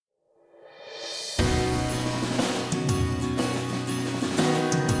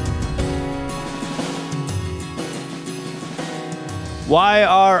Why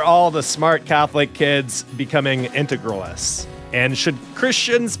are all the smart Catholic kids becoming integralists? And should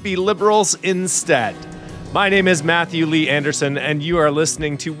Christians be liberals instead? My name is Matthew Lee Anderson, and you are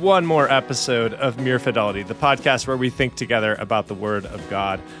listening to one more episode of Mere Fidelity, the podcast where we think together about the Word of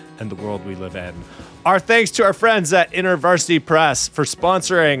God and the world we live in. Our thanks to our friends at InterVarsity Press for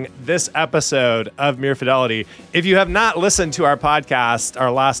sponsoring this episode of Mere Fidelity. If you have not listened to our podcast,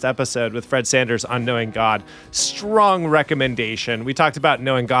 our last episode with Fred Sanders on Knowing God, strong recommendation. We talked about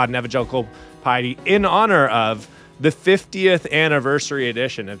knowing God and evangelical piety in honor of the 50th anniversary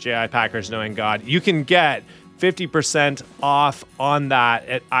edition of J.I. Packer's Knowing God. You can get 50% off on that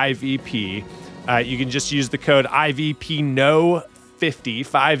at IVP. You can just use the code IVPKNOW50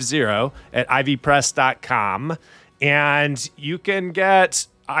 at ivpress.com, and you can get,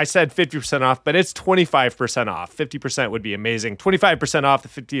 I said 50% off, but it's 25% off. 50% would be amazing. 25% off the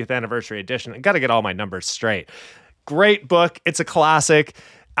 50th anniversary edition. I got to get all my numbers straight. Great book. It's a classic.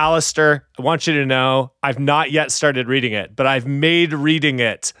 Alistair, I want you to know I've not yet started reading it, but I've made reading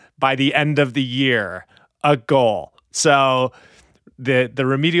it by the end of the year a goal. So the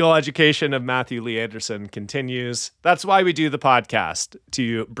remedial education of Matthew Lee Anderson continues. That's why we do the podcast,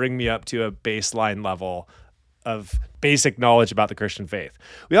 to bring me up to a baseline level of basic knowledge about the Christian faith.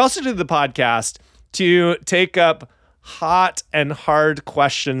 We also do the podcast to take up hot and hard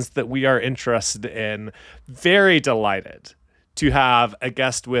questions that we are interested in. Very delighted to have a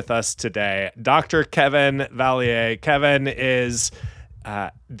guest with us today, Dr. Kevin Vallier. Kevin is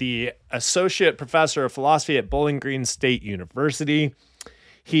the Associate Professor of Philosophy at Bowling Green State University.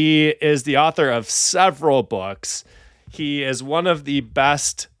 He is the author of several books. He is one of the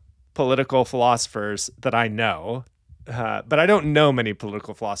best political philosophers that I know, but I don't know many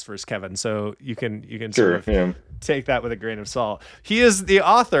political philosophers, Kevin, so you can sort of take that with a grain of salt. He is the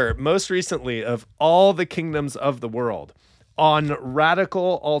author, most recently, of All the Kingdoms of the World, on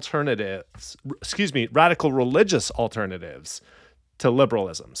radical religious alternatives to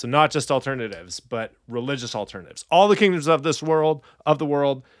liberalism. So not just alternatives, but religious alternatives. All the Kingdoms of this world, of the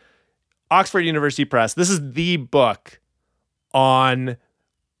world, Oxford University Press. This is the book on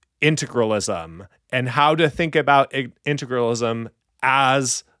integralism and how to think about integralism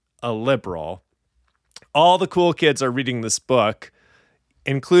as a liberal. All the cool kids are reading this book,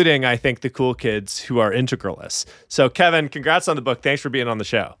 including, I think, the cool kids who are integralists. So, Kevin, congrats on the book. Thanks for being on the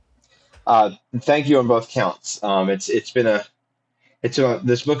show. Thank you on both counts.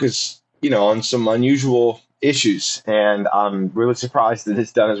 This book is, on some unusual issues, and I'm really surprised that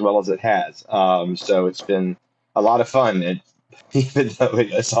it's done as well as it has. So it's been a lot of fun, even though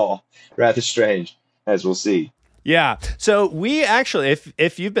it's all rather strange, as we'll see. Yeah. So we actually,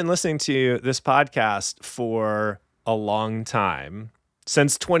 if you've been listening to this podcast for a long time,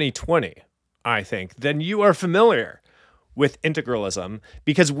 since 2020, I think, then you are familiar with integralism,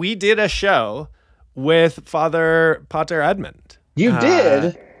 because we did a show with Father Pater Edmund. You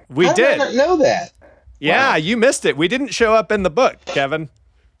did? We How did. did I not know that? Yeah, Wow. You missed it. We didn't show up in the book, Kevin.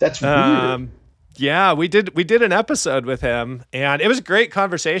 That's weird. Yeah, we did an episode with him, and it was a great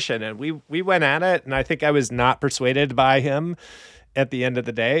conversation, and we went at it, and I think I was not persuaded by him at the end of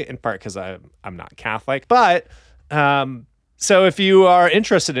the day, in part because I'm not Catholic. But so if you are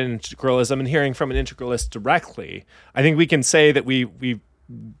interested in integralism and hearing from an integralist directly, I think we can say that we've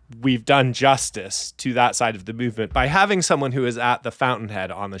done justice to that side of the movement by having someone who is at the fountainhead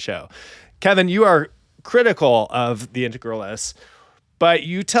on the show. Kevin, you are critical of the integralists, but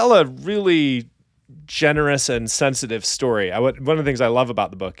you tell a really generous and sensitive story. One of the things I love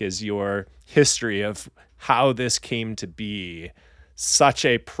about the book is your history of how this came to be such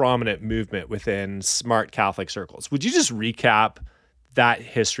a prominent movement within smart Catholic circles. Would you just recap that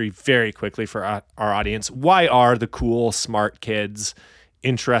history very quickly for our audience? Why are the cool, smart kids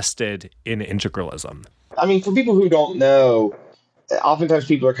interested in integralism? I mean, for people who don't know, oftentimes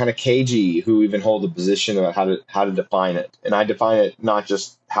people are kind of cagey who even hold a position about how to define it. And I define it not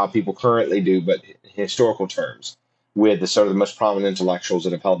just how people currently do, but in historical terms, with the most prominent intellectuals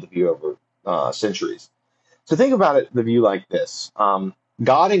that have held the view over centuries. So think about it, the view like this.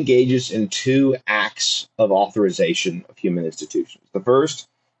 God engages in two acts of authorization of human institutions. The first,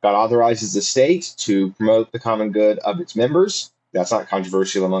 God authorizes the state to promote the common good of its members. That's not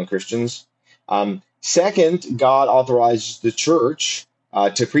controversial among Christians. Second, God authorizes the church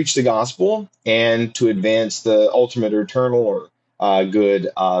to preach the gospel and to advance the ultimate or eternal good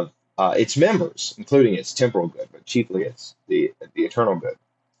of its members, including its temporal good, but chiefly it's the eternal good.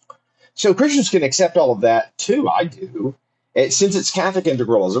 So Christians can accept all of that too. I do. Since it's Catholic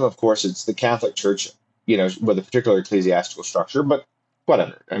integralism, of course, it's the Catholic Church, with a particular ecclesiastical structure, but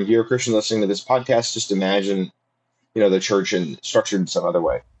whatever. And if you're a Christian listening to this podcast, just imagine the church and structured in some other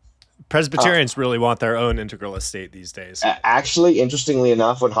way. Presbyterians really want their own integralist state these days. Actually, interestingly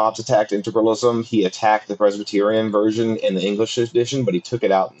enough, when Hobbes attacked integralism, he attacked the Presbyterian version in the English edition, but he took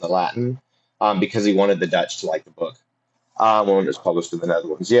it out in the Latin because he wanted the Dutch to like the book when it was published in the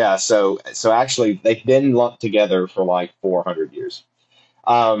Netherlands. Yeah, so actually, they've been lumped together for like 400 years.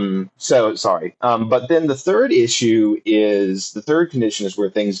 Sorry. But then the third issue is the third condition is where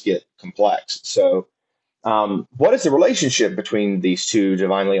things get complex. So what is the relationship between these two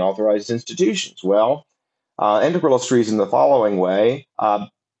divinely authorized institutions? Well, integralists reason the following way.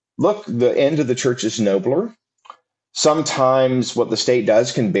 Look, the end of the church is nobler. Sometimes what the state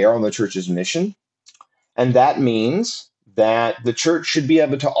does can bear on the church's mission. And that means that the church should be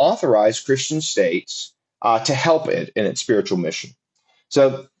able to authorize Christian states to help it in its spiritual mission.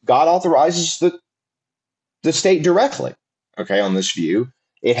 So God authorizes the state directly, okay, on this view.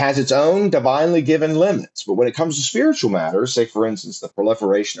 It has its own divinely given limits. But when it comes to spiritual matters, say, for instance, the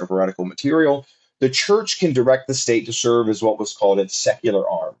proliferation of heretical material, the church can direct the state to serve as what was called its secular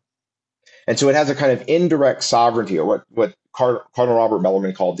arm. And so it has a kind of indirect sovereignty, or what Cardinal Robert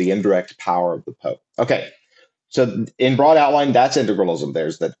Bellarmine called the indirect power of the Pope. Okay, so in broad outline, that's integralism.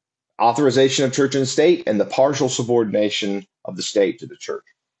 There's the authorization of church and state and the partial subordination of the state to the church.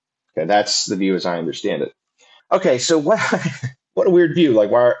 Okay, that's the view as I understand it. Okay, so what a weird view. Like,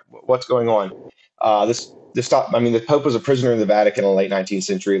 what's going on? The Pope was a prisoner in the Vatican in the late 19th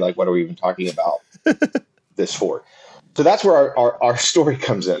century. Like, what are we even talking about this for? So that's where our story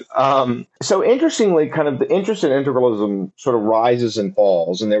comes in. So interestingly, kind of the interest in integralism sort of rises and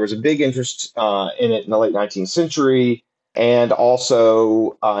falls, and there was a big interest in it in the late 19th century, and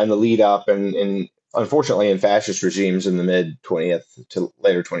also in the lead up, and unfortunately in fascist regimes in the mid 20th to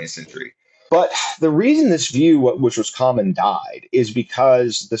later 20th century. But the reason this view, which was common, died is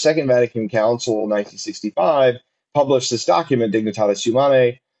because the Second Vatican Council in 1965 published this document, Dignitatis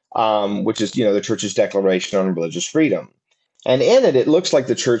Humanae, which is, the church's declaration on religious freedom. And in it, it looks like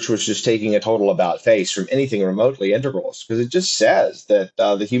the church was just taking a total about face from anything remotely integralist, because it just says that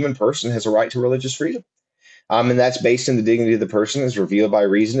the human person has a right to religious freedom. And that's based in the dignity of the person as revealed by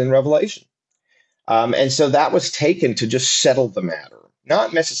reason and revelation. And so that was taken to just settle the matter,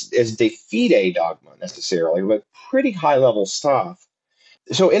 not necessarily as de fide dogma necessarily, but pretty high level stuff.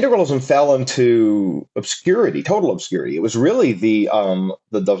 So integralism fell into obscurity, total obscurity. It was really the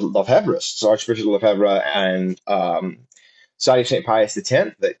Lefebvrists, Archbishop Lefebvre and Society of St. Pius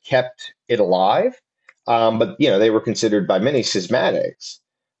X, that kept it alive. But they were considered by many schismatics.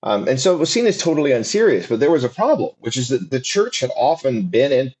 And so it was seen as totally unserious. But there was a problem, which is that the church had often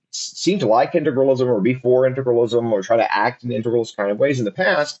seemed to like integralism or be for integralism or try to act in integralist kind of ways in the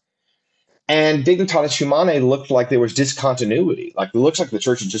past. And Dignitatis Humanae looked like there was discontinuity. Like, it looks like the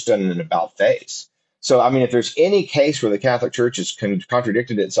church had just done an about face. So, if there's any case where the Catholic Church has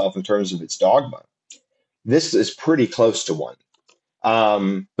contradicted itself in terms of its dogma, this is pretty close to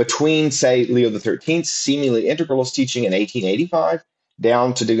one. Between, say, Leo XIII's seemingly integralist teaching in 1885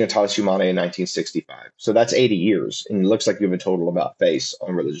 down to Dignitatis Humanae in 1965. So that's 80 years, and it looks like you have a total about face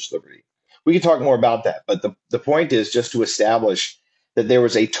on religious liberty. We can talk more about that, but the point is just to establish that there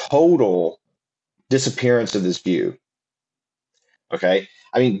was a total disappearance of this view. Okay,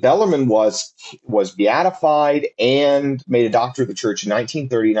 Bellarmine was beatified and made a doctor of the church in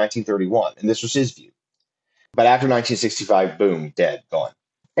 1930, 1931, and this was his view. But after 1965, boom, dead, gone.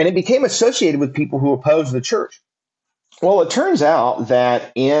 And it became associated with people who opposed the church. Well, it turns out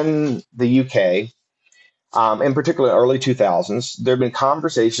that in the UK, in particular early 2000s, there have been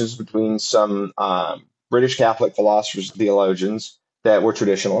conversations between some British Catholic philosophers and theologians that were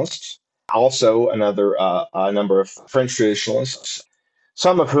traditionalists, also a number of French traditionalists,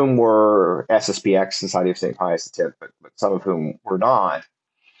 some of whom were SSPX, Society of St. Pius X, but some of whom were not.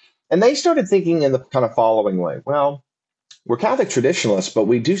 And they started thinking in the kind of following way. Well, we're Catholic traditionalists, but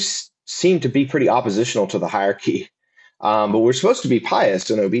we do seem to be pretty oppositional to the hierarchy. But we're supposed to be pious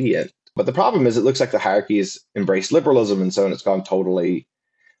and obedient. But the problem is it looks like the hierarchy has embraced liberalism, and so it's gone totally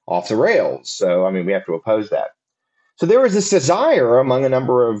off the rails. So, we have to oppose that. So there was this desire among a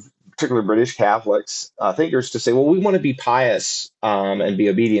number of particularly British Catholics thinkers to say, well, we want to be pious and be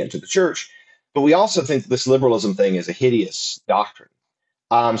obedient to the church, but we also think this liberalism thing is a hideous doctrine.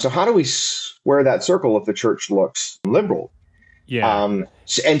 So how do we square that circle if the church looks liberal? Yeah.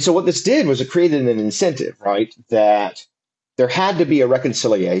 And so what this did was it created an incentive, right, that there had to be a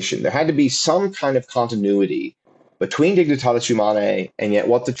reconciliation. There had to be some kind of continuity between Dignitatis Humanae and yet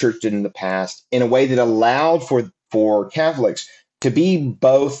what the church did in the past in a way that allowed for Catholics to be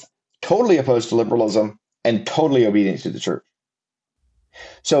both totally opposed to liberalism and totally obedient to the church.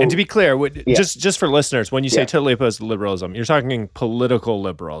 And to So be clear, yeah, just for listeners, when you say yeah. totally opposed to liberalism, you're talking political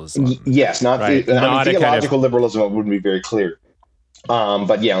liberalism, Yes, not right? I mean Not a kind of theological liberalism. It wouldn't be very clear,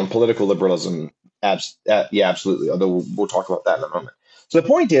 but yeah, on political liberalism, yeah, absolutely. Although we'll talk about that in a moment. So the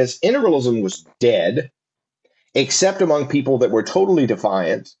point is, integralism was dead, except among people that were totally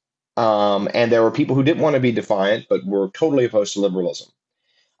defiant, and there were people who didn't want to be defiant but were totally opposed to liberalism.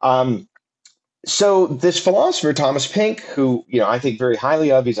 Um, so this philosopher Thomas Pink, who I think very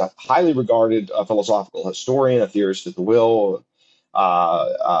highly of, he's a highly regarded philosophical historian, a theorist of the will.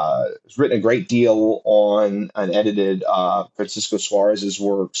 Has written a great deal on and edited Francisco Suarez's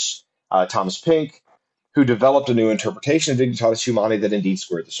works. Thomas Pink, who developed a new interpretation of Dignitatis Humanae that indeed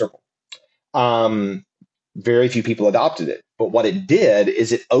squared the circle. Um, Very few people adopted it, but what it did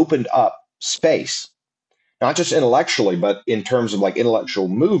is it opened up space, not just intellectually, but in terms of like intellectual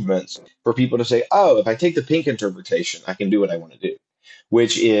movements for people to say, oh, if I take the Pink interpretation, I can do what I want to do,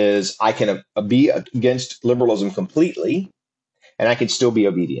 which is I can be against liberalism completely, and I can still be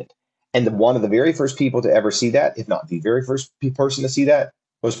obedient. And one of the very first people to ever see that, if not the very first person to see that,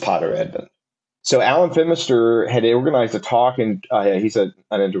 was Pater Edmund. So Alan Femister had organized a talk, and he's an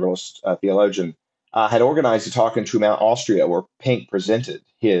integralist theologian, had organized a talk in Trumau, Austria, where Pink presented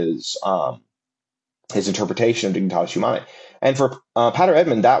his interpretation of Dignitatis Humanae. And for Pater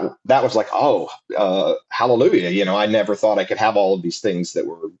Edmund, that was like, oh, hallelujah! I never thought I could have all of these things that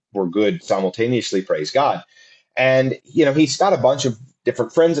were good simultaneously. Praise God! And he's got a bunch of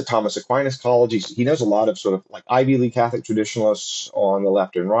different friends at Thomas Aquinas College. He knows a lot of sort of like Ivy League Catholic traditionalists on the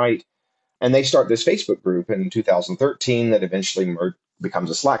left and right. And they start this Facebook group in 2013 that eventually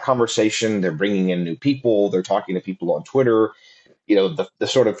becomes a Slack conversation. They're bringing in new people. They're talking to people on Twitter. The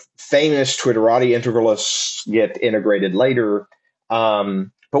sort of famous Twitterati integralists get integrated later.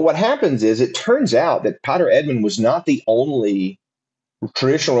 But what happens is it turns out that Pater Edmund was not the only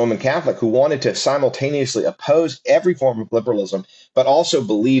traditional Roman Catholic who wanted to simultaneously oppose every form of liberalism, but also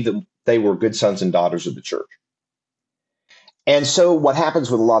believe that they were good sons and daughters of the church. And so what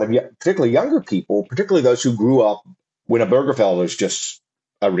happens with a lot of particularly younger people, particularly those who grew up when a Obergefell was just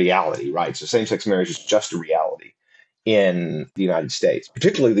a reality, right? So same-sex marriage is just a reality in the United States,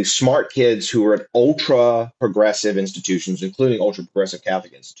 particularly these smart kids who are at ultra-progressive institutions, including ultra-progressive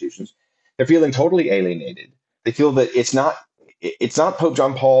Catholic institutions. They're feeling totally alienated. They feel that it's not Pope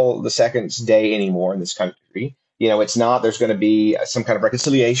John Paul II's day anymore in this country. It's not there's going to be some kind of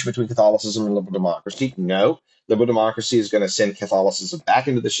reconciliation between Catholicism and liberal democracy. No, liberal democracy is going to send Catholicism back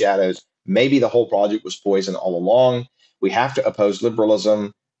into the shadows. Maybe the whole project was poison all along. We have to oppose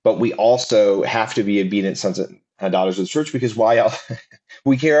liberalism, but we also have to be obedient sons and daughters of the church, because why else?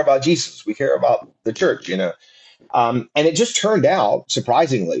 We care about Jesus. We care about the church, And it just turned out,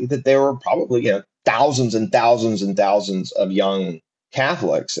 surprisingly, that there were probably, thousands and thousands and thousands of young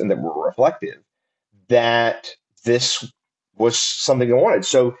Catholics, and that were reflective, that this was something they wanted.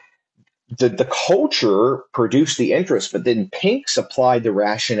 So the culture produced the interest, but then Pink supplied the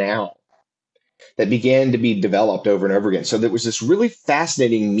rationale that began to be developed over and over again. So there was this really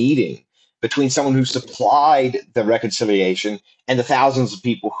fascinating meeting between someone who supplied the reconciliation and the thousands of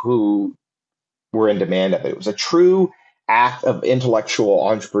people who were in demand of it. It was a true act of intellectual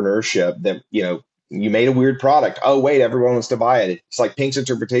entrepreneurship that, you made a weird product. Oh, wait, everyone wants to buy it. It's like Pink's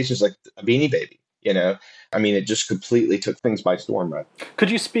interpretation is like a Beanie Baby, I mean, it just completely took things by storm, right? Could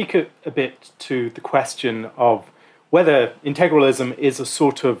you speak a bit to the question of whether integralism is a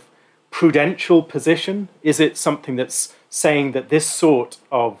sort of prudential position? Is it something that's saying that this sort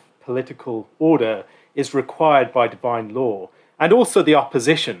of political order is required by divine law? And also the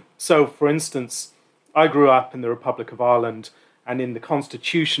opposition. So, for instance, I grew up in the Republic of Ireland, and in the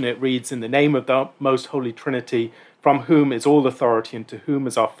Constitution it reads, "In the name of the Most Holy Trinity, from whom is all authority and to whom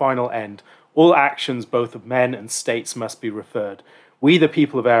is our final end, all actions both of men and states must be referred. We, the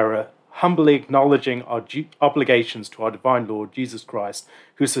people of error, humbly acknowledging our obligations to our divine Lord Jesus Christ,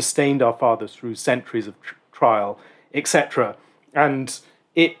 who sustained our fathers through centuries of trial," etc. And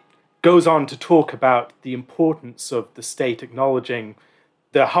it goes on to talk about the importance of the state acknowledging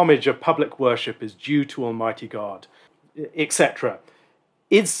the homage of public worship is due to Almighty God, etc.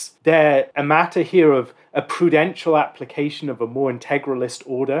 Is there a matter here of a prudential application of a more integralist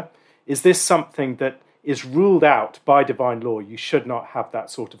order? Is this something that is ruled out by divine law? You should not have that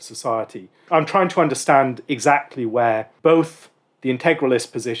sort of society. I'm trying to understand exactly where both the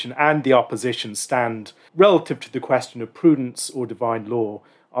integralist position and the opposition stand relative to the question of prudence or divine law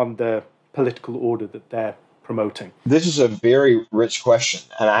on the political order that they're promoting. This is a very rich question,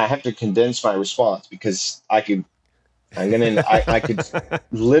 and I have to condense my response because I could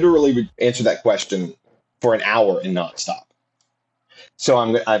literally answer that question for an hour and not stop. So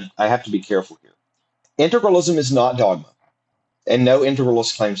I have to be careful here. Integralism is not dogma, and no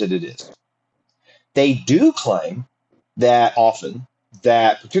integralist claims that it is. They do claim that often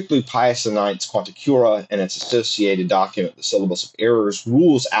that particularly Pius IX's Quanta Cura and its associated document, the Syllabus of Errors,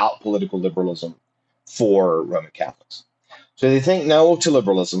 rules out political liberalism for Roman Catholics. So they think no to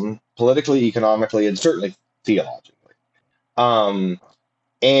liberalism, politically, economically, and certainly theologically.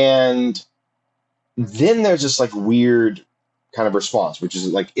 And then there's this like weird kind of response, which is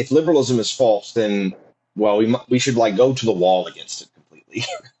like, if liberalism is false, then, well, we should like go to the wall against it completely.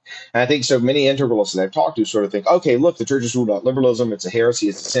 And I think so many integralists that I've talked to sort of think, okay, look, the church has ruled out liberalism. It's a heresy,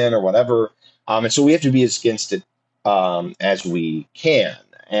 it's a sin or whatever. And so we have to be as against it as we can.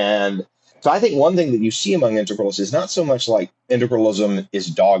 And so I think one thing that you see among integralists is not so much like integralism is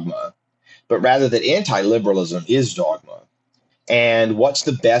dogma, but rather that anti-liberalism is dogma. And what's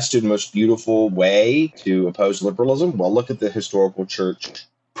the best and most beautiful way to oppose liberalism? Well, look at the historical church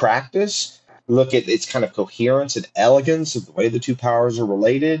practice. Look at its kind of coherence and elegance of the way the two powers are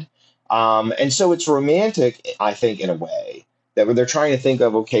related. And so it's romantic, I think, in a way, that when they're trying to think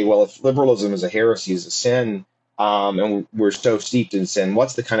of, okay, well, if liberalism is a heresy, is a sin, and we're so steeped in sin,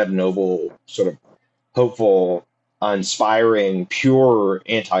 what's the kind of noble, sort of hopeful, inspiring, pure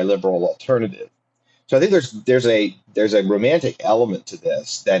anti-liberal alternative? So I think there's a romantic element to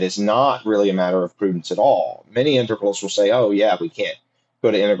this that is not really a matter of prudence at all. Many integralists will say, oh, yeah, we can't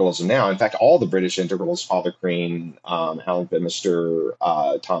go to integralism now. In fact, all the British integralists, Father Crean, Alan Bimister,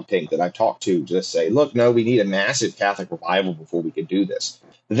 Tom Pink, that I've talked to just say, look, no, we need a massive Catholic revival before we can do this.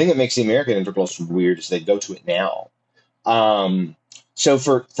 The thing that makes the American integralists weird is they go to it now. So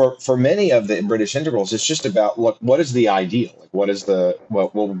for many of the British integrals, it's just about, look, what is the ideal? Like,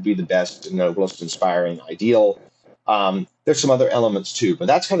 what would be the best and noblest, inspiring ideal? There's some other elements too, but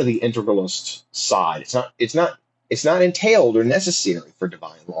that's kind of the integralist side. It's not entailed or necessary for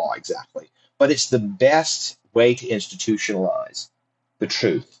divine law exactly, but it's the best way to institutionalize the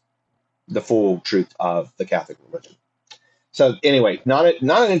truth, the full truth of the Catholic religion. So anyway, not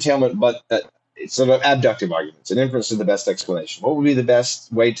an entailment, but it's sort of abductive arguments. An inference is the best explanation. What would be the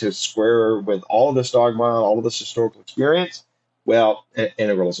best way to square with all of this dogma, all of this historical experience? Well,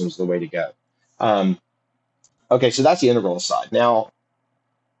 integralism is the way to go. Okay, so that's the integralist side. Now,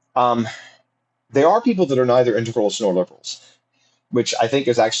 there are people that are neither integralists nor liberals, which I think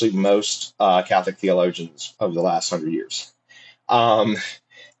is actually most Catholic theologians over the last 100 years.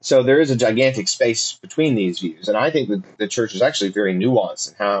 So there is a gigantic space between these views. And I think that the church is actually very nuanced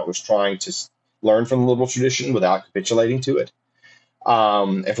in how it was trying to learn from the liberal tradition without capitulating to it.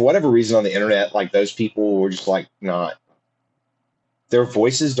 And for whatever reason on the internet, like those people were just like not, their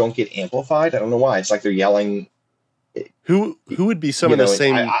voices don't get amplified. I don't know why. It's like they're yelling. Who would be some of the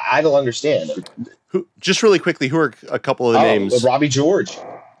same? I don't understand. Who, just really quickly, who are a couple of the names? Robbie George.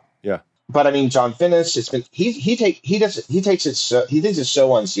 Yeah. But I mean, John Finnis. It's been he thinks it's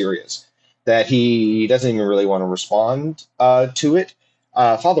so unserious that he doesn't even really want to respond to it.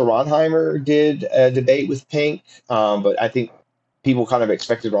 Father Ronheimer did a debate with Pink, but I think people kind of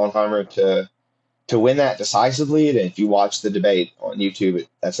expected Ronheimer to win that decisively. And if you watch the debate on YouTube,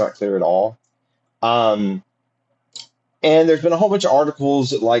 that's not clear at all. And there's been a whole bunch of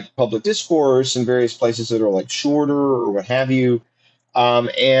articles at like Public Discourse and various places that are like shorter or what have you.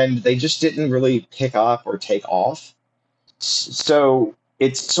 And they just didn't really pick up or take off. So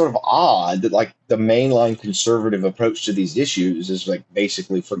it's sort of odd that like the mainline conservative approach to these issues is like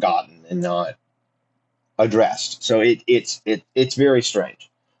basically forgotten and not addressed. So it's very strange.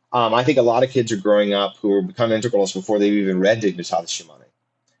 I think a lot of kids are growing up who are become integralists before they've even read Dignitatis Humanae.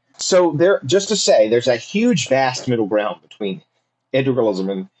 So just to say, there's a huge, vast middle ground between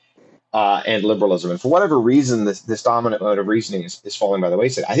integralism and liberalism. And for whatever reason, this dominant mode of reasoning is falling by the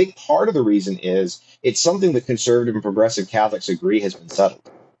wayside. I think part of the reason is it's something that conservative and progressive Catholics agree has been settled.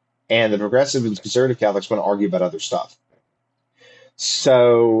 And the progressive and conservative Catholics want to argue about other stuff.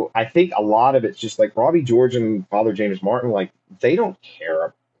 So I think a lot of it's just like Robbie George and Father James Martin, like they don't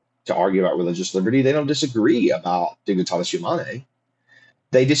care to argue about religious liberty. They don't disagree about Dignitatis Humanae.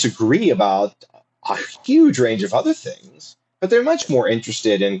 They disagree about a huge range of other things, but they're much more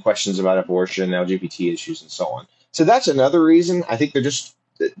interested in questions about abortion, LGBT issues, and so on. So that's another reason. I think they're just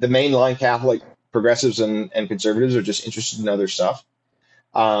the mainline Catholic progressives and conservatives are just interested in other stuff,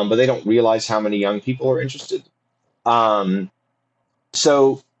 but they don't realize how many young people are interested.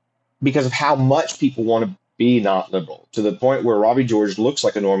 So because of how much people want to be not liberal, to the point where Robbie George looks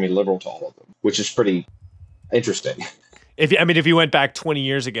like a normie liberal to all of them, which is pretty interesting. If you went back 20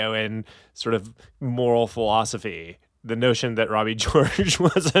 years ago in sort of moral philosophy, the notion that Robbie George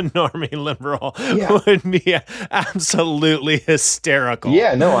was a normie liberal Yeah. would be absolutely hysterical.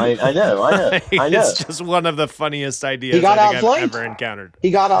 Yeah, no, I know. It's just one of the funniest ideas He got I think I've outflanked. ever encountered. He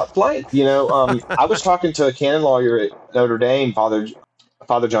got outflanked. I was talking to a canon lawyer at Notre Dame, Father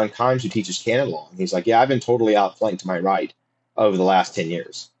John Kimes, who teaches canon law. And he's like, yeah, I've been totally outflanked to my right over the last 10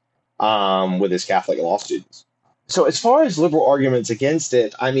 years with his Catholic law students. So as far as liberal arguments against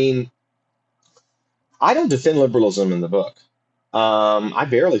it, I mean, I don't defend liberalism in the book. I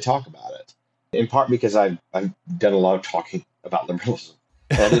barely talk about it, in part because I've done a lot of talking about liberalism.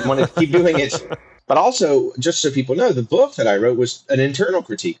 And I didn't want to keep doing it. But also, just so people know, the book that I wrote was an internal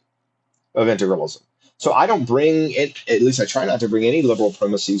critique of integralism. So I don't bring it, at least I try not to bring any liberal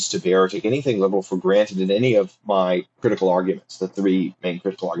premises to bear or take anything liberal for granted in any of my critical arguments, the three main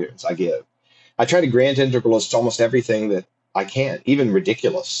critical arguments I give. I try to grant integralists almost everything that I can, even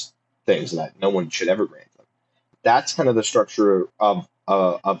ridiculous things that no one should ever grant them. That's kind of the structure of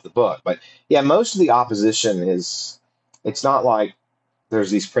the book. But yeah, most of the opposition it's not like there's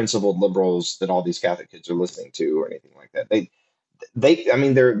these principled liberals that all these Catholic kids are listening to or anything like that. I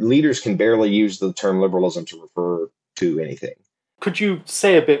mean, their leaders can barely use the term liberalism to refer to anything. Could you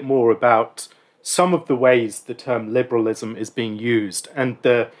say a bit more about some of the ways the term liberalism is being used and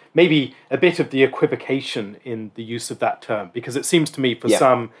maybe a bit of the equivocation in the use of that term? Because it seems to me for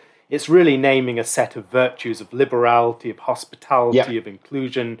some, it's really naming a set of virtues of liberality, of hospitality, of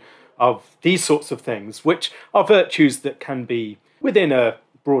inclusion, of these sorts of things, which are virtues that can be within a,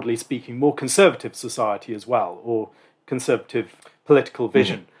 broadly speaking, more conservative society as well, or conservative political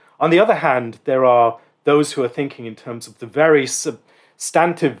vision. On the other hand, there are those who are thinking in terms of the very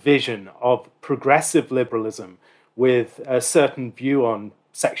substantive vision of progressive liberalism with a certain view on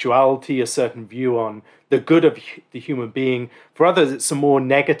sexuality, a certain view on the good of the human being. For others, it's a more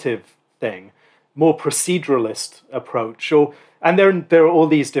negative thing, more proceduralist approach. And there are all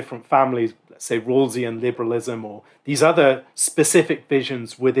these different families, let's say Rawlsian liberalism, or these other specific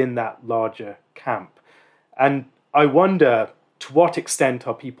visions within that larger camp. And I wonder, to what extent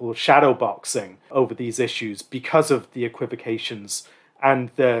are people shadowboxing over these issues because of the equivocations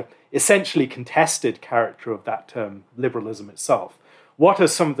and the essentially contested character of that term, liberalism itself? What are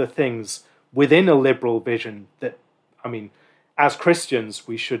some of the things within a liberal vision that, I mean, as Christians,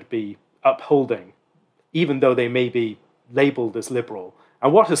 we should be upholding, even though they may be labeled as liberal?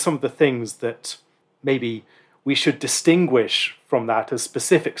 And what are some of the things that maybe we should distinguish from that as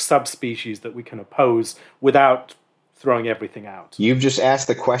specific subspecies that we can oppose without throwing everything out? You've just asked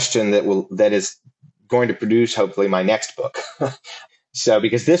the question that is going to produce, hopefully, my next book. So,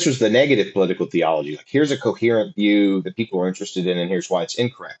 because this was the negative political theology, like here's a coherent view that people are interested in, and here's why it's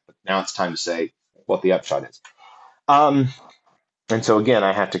incorrect. But now it's time to say what the upshot is. And so again,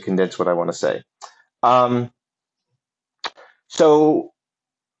 I have to condense what I want to say. So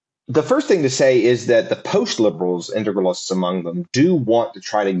the first thing to say is that the post-liberals, integralists among them, do want to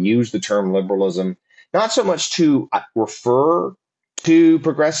try to use the term liberalism, not so much to refer to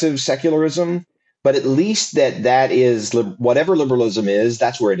progressive secularism, but at least that is whatever liberalism is,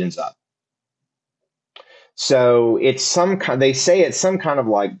 that's where it ends up. So it's they say it's some kind of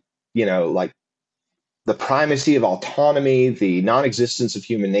like the primacy of autonomy, the non-existence of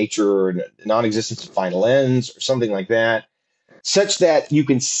human nature, non-existence of final ends, or something like that, such that you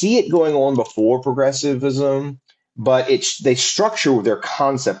can see it going on before progressivism, but they structure their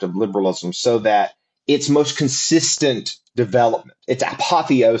concept of liberalism so that its most consistent development, its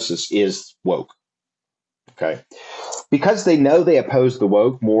apotheosis, is woke. Okay, because they know they oppose the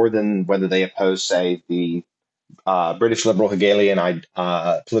woke more than whether they oppose, say, the British liberal Hegelian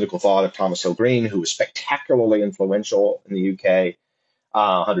political thought of Thomas Hill Green, who was spectacularly influential in the UK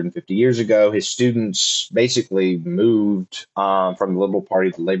 150 years ago. His students basically moved from the Liberal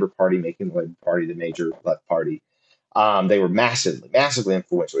Party to the Labour Party, making the Labour Party the major left party. They were massively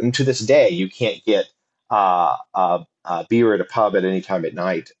influential. And to this day, you can't get beer at a pub at any time at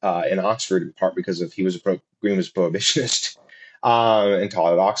night in Oxford, in part because Green was a prohibitionist and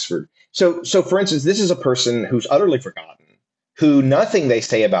taught at Oxford. So for instance, this is a person who's utterly forgotten, who nothing they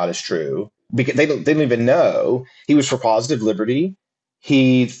say about is true because they don't even know. He was for positive liberty.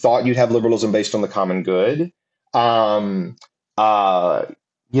 He thought you'd have liberalism based on the common good. He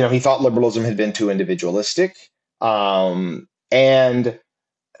thought liberalism had been too individualistic.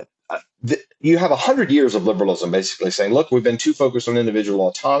 You have 100 years of liberalism basically saying, look, we've been too focused on individual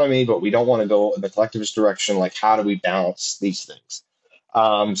autonomy, but we don't want to go in the collectivist direction. Like, how do we balance these things?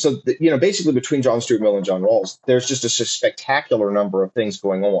 Basically between John Stuart Mill and John Rawls, there's just a spectacular number of things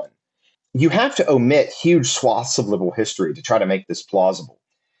going on. You have to omit huge swaths of liberal history to try to make this plausible.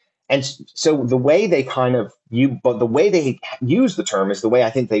 And so the way they but the way they use the term is the way I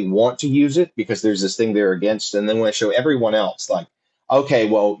think they want to use it, because there's this thing they're against, and then when I show everyone else, like, okay,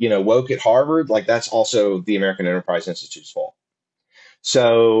 well, woke at Harvard, like that's also the American Enterprise Institute's fault.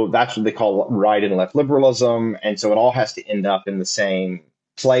 So that's what they call right and left liberalism, and so it all has to end up in the same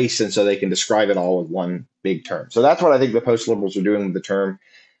place, and so they can describe it all with one big term. So that's what I think the post-liberals are doing with the term,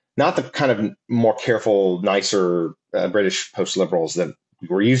 not the kind of more careful, nicer British post-liberals that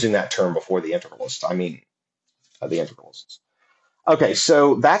were using that term before the integralists. I mean, the integralists. Okay,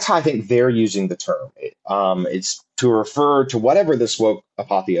 so that's how I think they're using the term. It's to refer to whatever this woke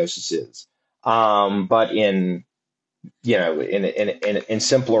apotheosis is, but in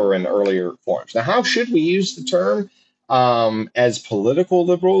simpler and earlier forms. Now, how should we use the term as political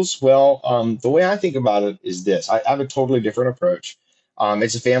liberals? Well, the way I think about it is this. I have a totally different approach.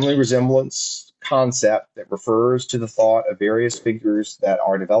 It's a family resemblance concept that refers to the thought of various figures that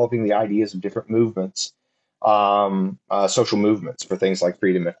are developing the ideas of different movements, social movements for things like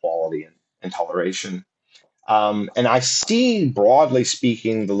freedom, equality, and toleration. And I see, broadly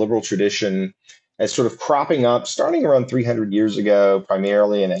speaking, the liberal tradition as sort of cropping up starting around 300 years ago,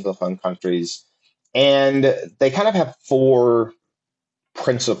 primarily in Anglophone countries. And they kind of have four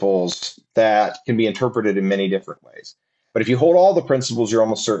principles that can be interpreted in many different ways. But if you hold all the principles, you're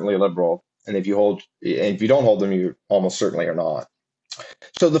almost certainly a liberal. And if you don't hold them, you almost certainly are not.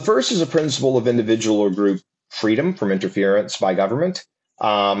 So the first is a principle of individual or group freedom from interference by government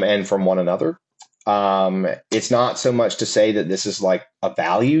and from one another. It's not so much to say that this is like a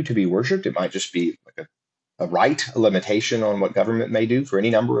value to be worshipped. It might just be like a right, a limitation on what government may do for any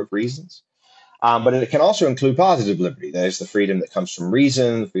number of reasons. But it can also include positive liberty. That is the freedom that comes from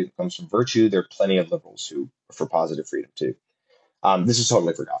reason, the freedom that comes from virtue. There are plenty of liberals who prefer positive freedom too. This is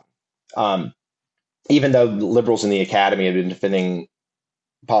totally forgotten. Even though liberals in the academy have been defending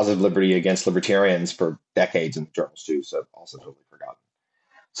positive liberty against libertarians for decades in the journals too, so also totally forgotten.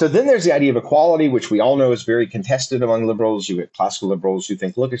 So then there's the idea of equality, which we all know is very contested among liberals. You get classical liberals who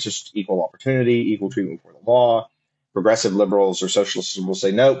think, look, it's just equal opportunity, equal treatment for the law. Progressive liberals or socialists will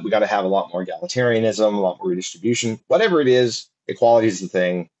say, no, we got to have a lot more egalitarianism, a lot more redistribution. Whatever it is, equality is the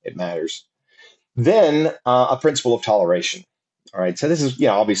thing. It matters. Then a principle of toleration. All right. So this is,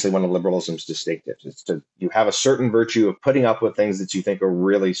 obviously one of liberalism's distinctives. It's you have a certain virtue of putting up with things that you think are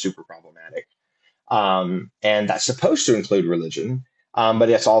really super problematic. And that's supposed to include religion, but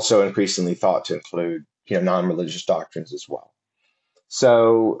it's also increasingly thought to include, non-religious doctrines as well.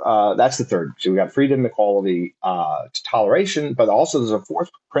 So that's the third. So we got freedom, equality, toleration, but also there's a fourth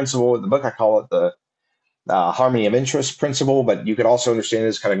principle in the book. I call it the harmony of interest principle, but you could also understand it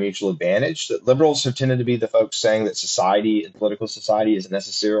as kind of mutual advantage. That liberals have tended to be the folks saying that society and political society isn't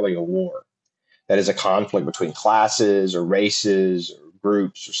necessarily a war. That is a conflict between classes or races or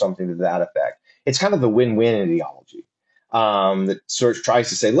groups or something to that effect. It's kind of the win-win ideology that sort of tries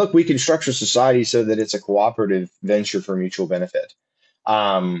to say, look, we can structure society so that it's a cooperative venture for mutual benefit.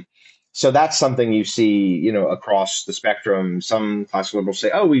 So that's something you see, across the spectrum. Some classical liberals say,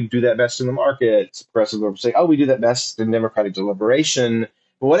 oh, we do that best in the market. Progressive liberals say, oh, we do that best in democratic deliberation.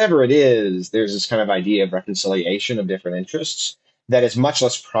 But whatever it is, there's this kind of idea of reconciliation of different interests that is much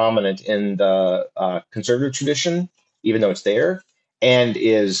less prominent in the conservative tradition, even though it's there, and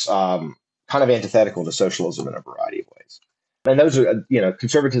is kind of antithetical to socialism in a variety of ways. And those are,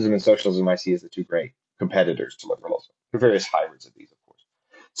 conservatism and socialism I see as the two great competitors to liberalism. There are various hybrids of these, of course.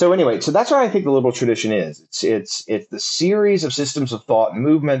 So anyway, so that's what I think the liberal tradition is. It's the series of systems of thought and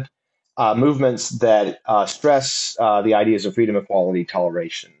movements that stress the ideas of freedom, equality,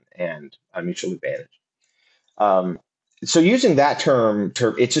 toleration, and mutual advantage. So using that term,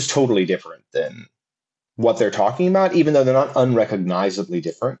 it's just totally different than what they're talking about, even though they're not unrecognizably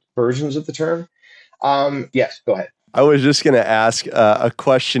different versions of the term. Yes, go ahead. I was just going to ask a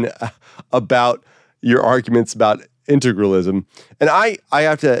question about your arguments about integralism. And I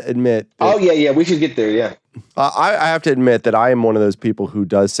have to admit... we should get there, yeah. I have to admit that I am one of those people who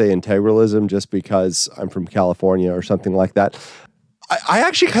does say integralism just because I'm from California or something like that. I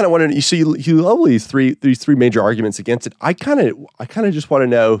actually kind of want to... You love these three major arguments against it. I kind of just want to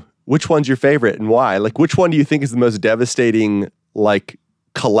know which one's your favorite and why. Like, which one do you think is the most devastating, like,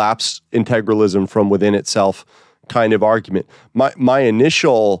 collapse integralism from within itself kind of argument? My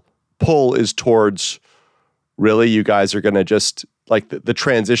initial pull is towards, really, you guys are going to just, like, the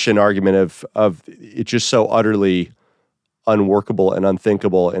transition argument of it's just so utterly unworkable and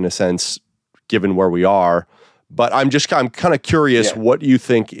unthinkable in a sense, given where we are. But I'm kind of curious what you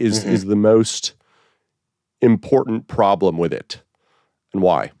think is the most important problem with it and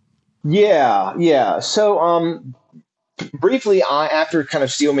why. Yeah. So Briefly, after kind of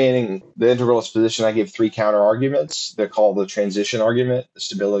steelmanning the integralist position, I give three counter arguments. They're called the transition argument, the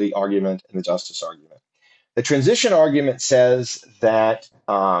stability argument, and the justice argument. The transition argument says that,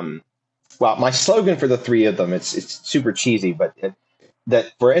 well, my slogan for the three of them, it's super cheesy, but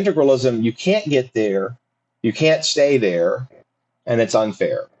that for integralism, you can't get there, you can't stay there, and it's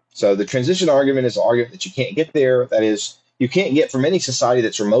unfair. So the transition argument is the argument that you can't get there. That is, you can't get from any society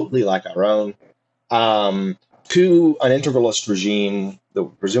that's remotely like our own to an integralist regime that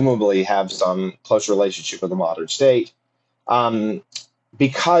would presumably have some close relationship with the modern state,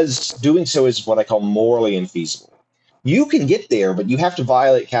 because doing so is what I call morally infeasible. You can get there, but you have to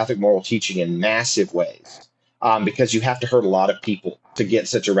violate Catholic moral teaching in massive ways, because you have to hurt a lot of people to get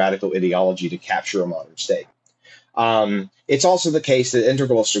such a radical ideology to capture a modern state. It's also the case that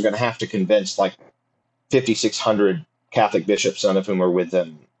integralists are going to have to convince like 5,600 Catholic bishops, none of whom are with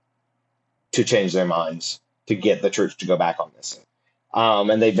them, to change their minds, to get the church to go back on this.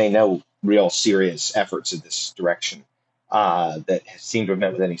 And they've made no real serious efforts in this direction that seem to have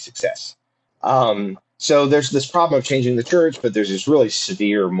met with any success. So there's this problem of changing the church, but there's this really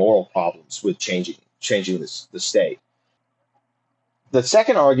severe moral problems with changing the state. The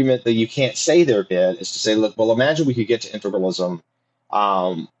second argument that you can't say there bit is to say, look, well, imagine we could get to integralism.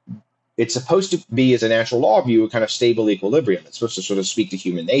 It's supposed to be, as a natural law view, a kind of stable equilibrium. It's supposed to sort of speak to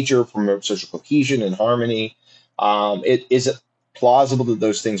human nature, promote social cohesion and harmony. Is it plausible that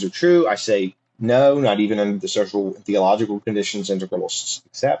those things are true? I say no, not even under the social and theological conditions integralists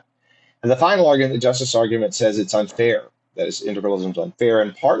accept. And the final argument, the justice argument, says it's unfair. That is, integralism is unfair,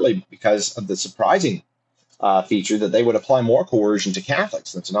 and partly because of the surprising feature that they would apply more coercion to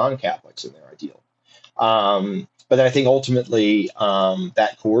Catholics than to non-Catholics in their ideal. But I think ultimately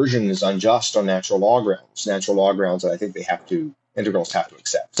that coercion is unjust on natural law grounds. Natural law grounds that I think integralists have to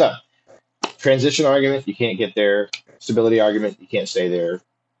accept. So, transition argument, you can't get there. Stability argument, you can't stay there.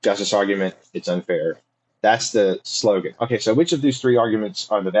 Justice argument, it's unfair. That's the slogan. Okay, so which of these three arguments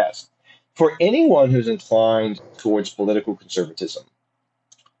are the best? For anyone who's inclined towards political conservatism,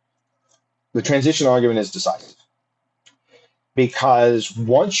 the transition argument is decisive. Because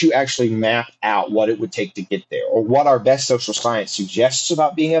once you actually map out what it would take to get there, or what our best social science suggests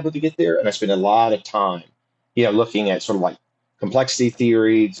about being able to get there, and I spend a lot of time, looking at sort of like complexity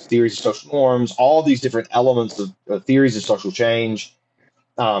theories, theories of social norms, all these different elements of theories of social change,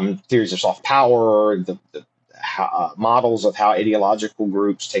 theories of soft power, the models of how ideological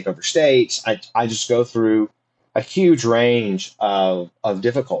groups take over states. I just go through a huge range of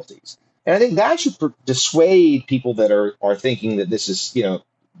difficulties. And I think that should dissuade people that are thinking that this is,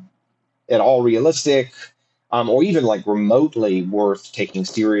 at all realistic, or even like remotely worth taking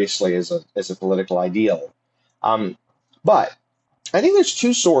seriously as a political ideal. But I think there's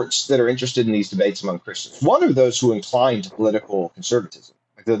two sorts that are interested in these debates among Christians. One are those who incline to political conservatism,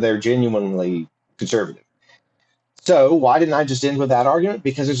 like they're genuinely conservative. So why didn't I just end with that argument?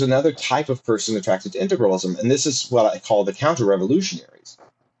 Because there's another type of person attracted to integralism, and this is what I call the counter-revolutionaries.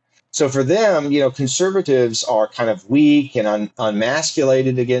 So for them, conservatives are kind of weak and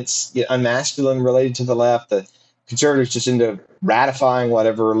unmasculated unmasculine related to the left. The conservatives just end up ratifying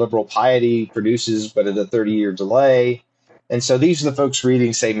whatever liberal piety produces, but at a 30-year delay. And so these are the folks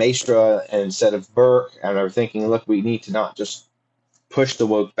reading, say, Maistre instead of Burke, and are thinking, look, we need to not just push the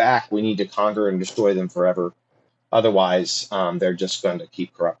woke back, we need to conquer and destroy them forever. Otherwise, they're just going to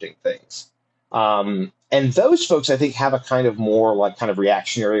keep corrupting things. And those folks, I think, have a kind of more like kind of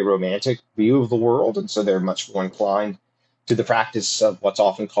reactionary romantic view of the world. And so they're much more inclined to the practice of what's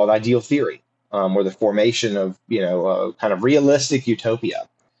often called ideal theory, or the formation of, a kind of realistic utopia.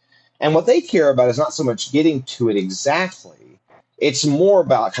 And what they care about is not so much getting to it exactly. It's more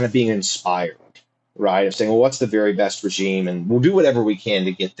about kind of being inspired, right? Of saying, well, what's the very best regime? And we'll do whatever we can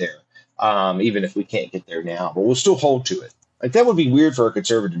to get there, even if we can't get there now, but we'll still hold to it. Like, that would be weird for a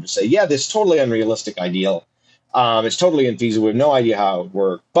conservative to say, yeah, this totally unrealistic ideal. It's totally infeasible. We have no idea how it would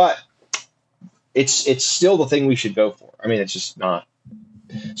work, but it's still the thing we should go for. I mean, it's just not.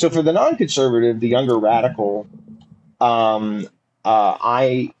 So for the non-conservative, the younger radical,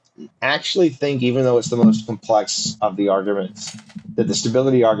 I actually think, even though it's the most complex of the arguments, that the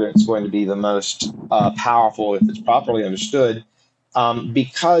stability argument is going to be the most powerful if it's properly understood,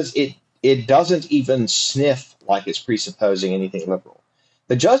 because it doesn't even sniff like it's presupposing anything liberal.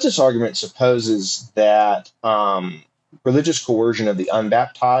 The justice argument supposes that religious coercion of the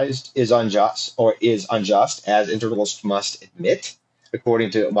unbaptized is unjust, as integralists must admit,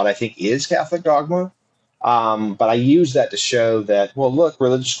 according to what I think is Catholic dogma. But I use that to show that, well, look,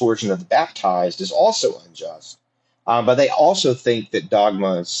 religious coercion of the baptized is also unjust. But they also think that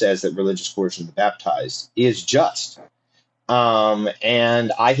dogma says that religious coercion of the baptized is just.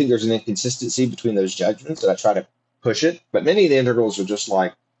 And I think there's an inconsistency between those judgments, and I try to push it. But many of the integrals are just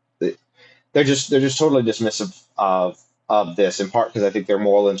like they're just totally dismissive of this, in part because I think their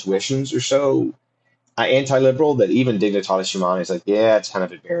moral intuitions are so anti-liberal that even Dignitatis Humanae is like, yeah, it's kind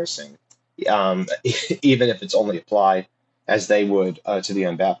of embarrassing, um, even if it's only applied as they would to the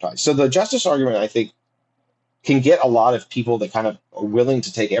unbaptized. So the justice argument, I think, can get a lot of people that kind of are willing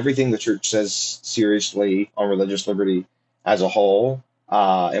to take everything the church says seriously on religious liberty as a whole,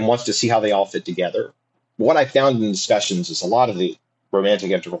 and wants to see how they all fit together. What I found in discussions is a lot of the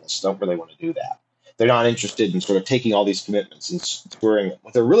romantic integralists don't really want to do that. They're not interested in sort of taking all these commitments and squaring it.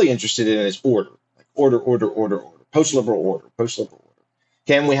 What they're really interested in is order, like order, post-liberal order, post-liberal order.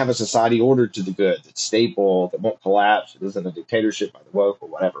 Can we have a society ordered to the good, that's stable, that won't collapse, that isn't a dictatorship by the woke or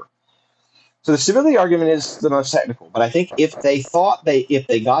whatever? So the civility argument is the most technical, but I think if they got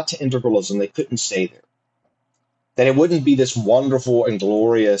to integralism, they couldn't stay there. That it wouldn't be this wonderful and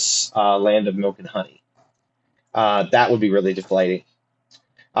glorious land of milk and honey. That would be really deflating,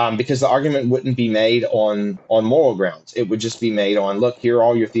 because the argument wouldn't be made on moral grounds. It would just be made on, look, here are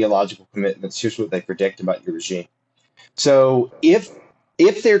all your theological commitments. Here's what they predict about your regime. So if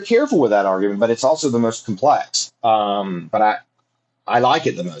they're careful with that argument, but it's also the most complex. But I like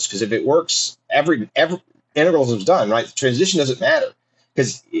it the most because if it works, every integralism is done, right? The transition doesn't matter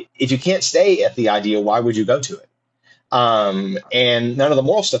because if you can't stay at the ideal, why would you go to it? And none of the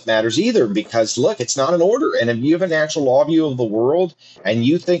moral stuff matters either because look, it's not an order. And if you have a natural law view of the world and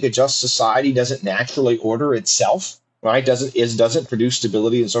you think a just society doesn't naturally order itself, right? Doesn't produce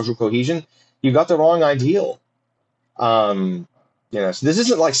stability and social cohesion, you've got the wrong ideal. So this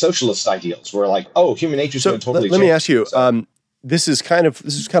isn't like socialist ideals where like, oh, human nature is going to totally let change. me ask you, So, this is kind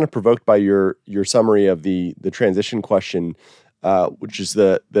of provoked by your summary of the transition question, which is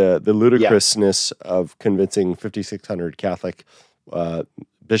the ludicrousness of convincing 5,600 Catholic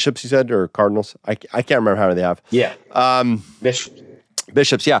bishops, you said, or cardinals. I can't remember how many they have. yeah,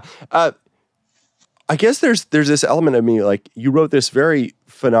 bishops. Yeah. I guess there's this element of me, like you wrote this very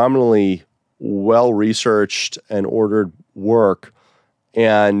phenomenally well researched and ordered work,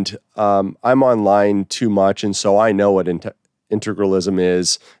 and I'm online too much, and so I know what integralism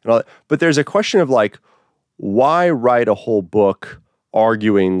is, and all that. But there's a question of like, why write a whole book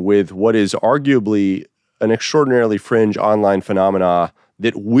arguing with what is arguably an extraordinarily fringe online phenomena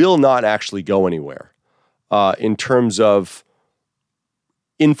that will not actually go anywhere in terms of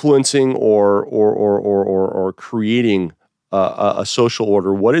influencing or creating a social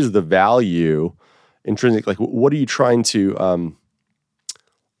order? What is the value intrinsic? Like, what are you trying to,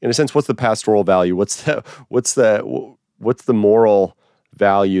 in a sense, what's the pastoral value? What's the moral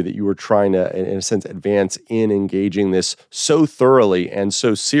value that you were trying to, in a sense, advance in engaging this so thoroughly and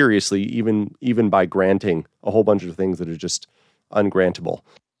so seriously, even by granting a whole bunch of things that are just ungrantable?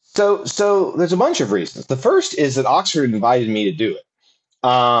 So there's a bunch of reasons. The first is that Oxford invited me to do it.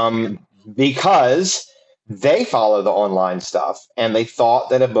 Because they follow the online stuff and they thought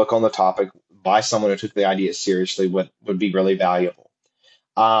that a book on the topic by someone who took the idea seriously would be really valuable.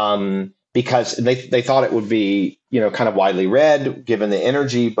 Because they thought it would be, kind of widely read given the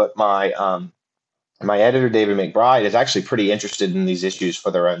energy, but my editor, David McBride, is actually pretty interested in these issues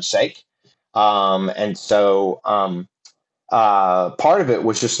for their own sake. And so part of it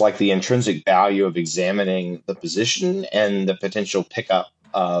was just like the intrinsic value of examining the position and the potential pickup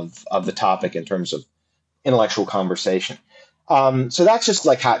of the topic in terms of intellectual conversation. So that's just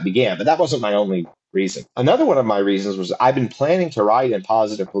like how it began, but that wasn't my only reason. Another one of my reasons was I've been planning to write in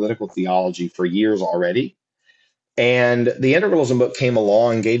positive political theology for years already. And the integralism book came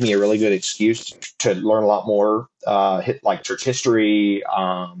along and gave me a really good excuse to learn a lot more, like church history,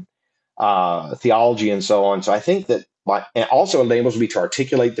 theology, and so on. So I think that it also enables me to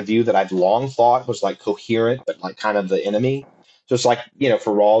articulate the view that I've long thought was like coherent, but like kind of the enemy. So it's like,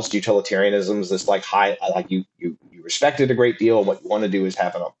 for Rawls, utilitarianism is this like high, like you respect it a great deal, and what you want to do is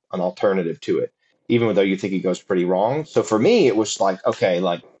have an alternative to it, even though you think it goes pretty wrong. So for me, it was like, okay,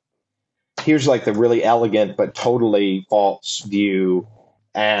 like here's like the really elegant but totally false view.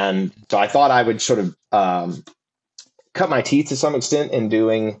 And so I thought I would sort of cut my teeth to some extent in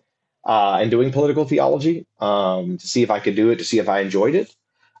doing political theology, to see if I could do it, to see if I enjoyed it.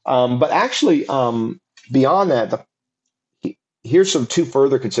 But actually, beyond that, here's two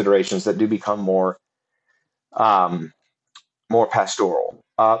further considerations that do become more pastoral.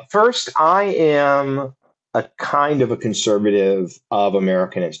 First, I am a kind of a conservative of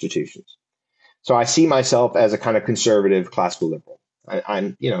American institutions. So I see myself as a kind of conservative classical liberal.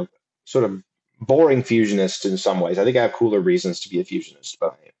 I'm, sort of boring fusionist in some ways. I think I have cooler reasons to be a fusionist,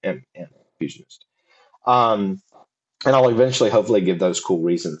 but I am a fusionist. and I'll eventually, hopefully, give those cool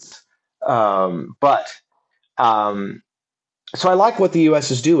reasons. But um, so I like what the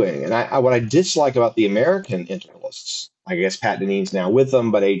U.S. is doing, and what I dislike about the American integralists, I guess Pat Deneen's now with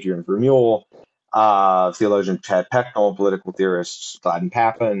them, but Adrian Vermeule, theologian Chad Pecknold, political theorists Gladden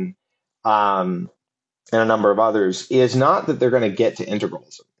Papin, um, and a number of others, is not that they're going to get to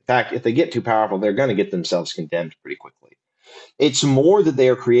integralism. In fact, if they get too powerful, they're going to get themselves condemned pretty quickly. It's more that they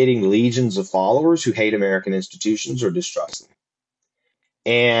are creating legions of followers who hate American institutions or distrust them.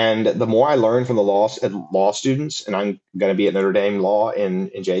 And the more I learn from the law students, and I'm going to be at Notre Dame Law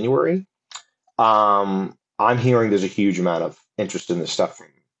in January, I'm hearing there's a huge amount of interest in this stuff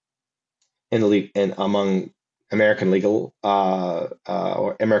and among American legal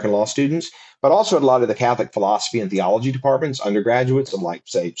or American law students, but also at a lot of the Catholic philosophy and theology departments, undergraduates, and like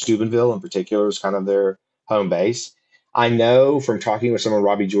say Steubenville in particular is kind of their home base. I know from talking with some of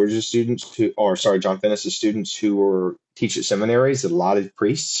Robbie George's students John Finnis's students who teach at seminaries that a lot of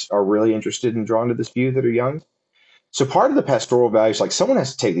priests are really interested and drawn to this view that are young. So part of the pastoral value is like someone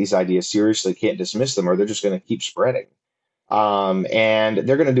has to take these ideas seriously, can't dismiss them, or they're just going to keep spreading. And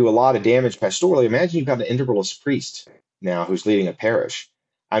they're going to do a lot of damage pastorally. Imagine you've got an integralist priest now who's leading a parish.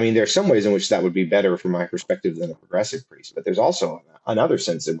 I mean, there are some ways in which that would be better from my perspective than a progressive priest, but there's also another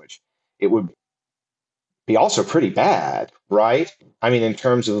sense in which it would be also pretty bad, right? I mean, in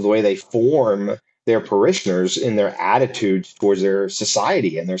terms of the way they form their parishioners in their attitudes towards their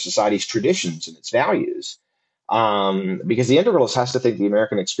society and their society's traditions and its values. Because the integralist has to think the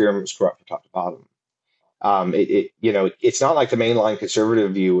American experiment is corrupt from top to bottom. It's not like the mainline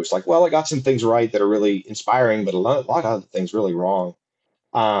conservative view. It's like, well, I got some things right that are really inspiring, but a lot of other things really wrong.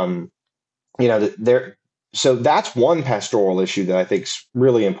 So that's one pastoral issue that I think is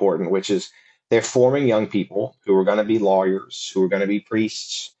really important, which is they're forming young people who are going to be lawyers, who are going to be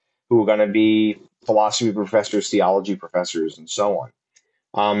priests, who are going to be philosophy professors, theology professors, and so on.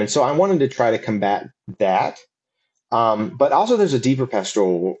 And so I wanted to try to combat that. But also there's a deeper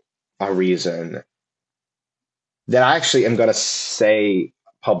pastoral reason that I actually am going to say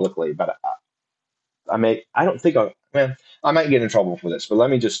publicly, but I might get in trouble for this, but let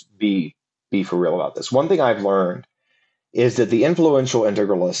me just be for real about this. One thing I've learned is that the influential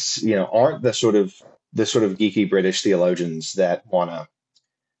integralists, aren't the sort of geeky British theologians that want to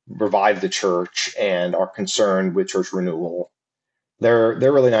revive the church and are concerned with church renewal. They're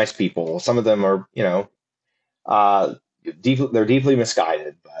really nice people. Some of them are, they're deeply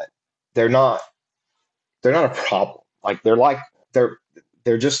misguided, but they're not a problem.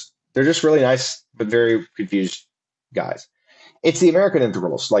 They're just really nice, but very confused guys. It's the American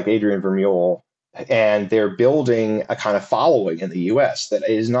integralists like Adrian Vermeule, and they're building a kind of following in the U.S. that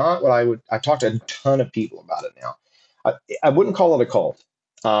is not what I've talked to a ton of people about it now. I wouldn't call it a cult,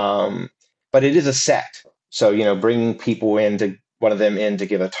 but it is a sect. So, bringing people one of them in to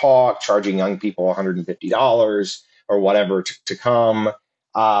give a talk, charging young people $150 or whatever to come.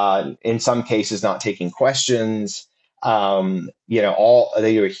 In some cases, not taking questions. They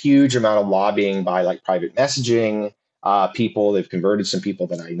do a huge amount of lobbying by like private messaging. They've converted some people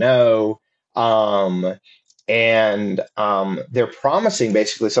that I know. They're promising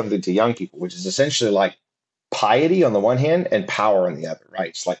basically something to young people, which is essentially like piety on the one hand and power on the other, right?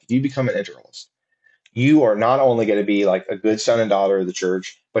 It's like if you become an integralist, you are not only going to be like a good son and daughter of the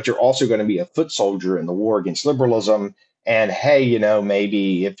church, but you're also going to be a foot soldier in the war against liberalism. And hey,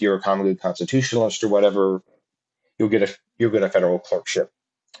 maybe if you're a common good constitutionalist or whatever, you'll get a federal clerkship,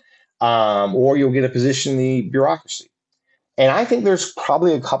 or you'll get a position in the bureaucracy. And I think there's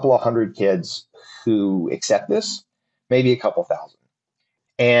probably a couple of hundred kids who accept this, maybe a couple thousand.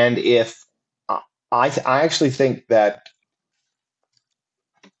 And if I actually think that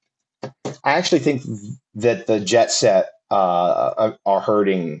the jet set are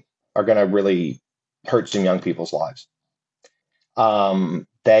going to really hurt some young people's lives.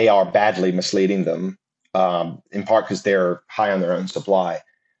 They are badly misleading them, in part because they're high on their own supply.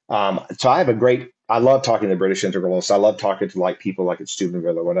 So I love talking to British integralists. I love talking to like people like at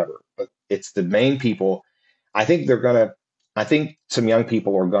Steubenville or whatever, but it's the main people. I think some young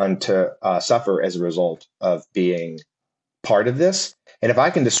people are going to suffer as a result of being part of this. And if I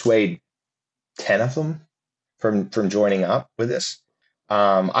can dissuade 10 of them from joining up with this,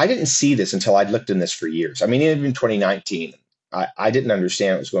 I didn't see this until I'd looked in this for years. I mean, even in 2019, I didn't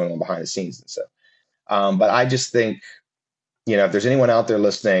understand what was going on behind the scenes and stuff. But I just think, if there's anyone out there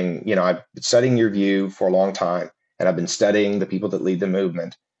listening, I've been studying your view for a long time, and I've been studying the people that lead the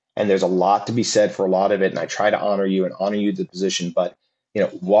movement. And there's a lot to be said for a lot of it. And I try to honor you the position. But,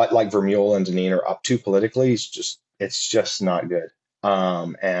 what like Vermeule and Deneen are up to politically it's just not good.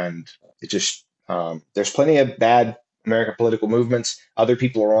 And it just, there's plenty of bad American political movements. Other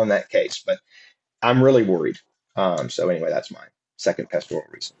people are on that case, but I'm really worried. So anyway, that's my second pastoral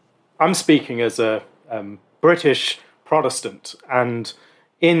reason. I'm speaking as a British Protestant, and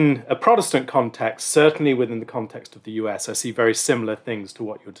in a Protestant context, certainly within the context of the US, I see very similar things to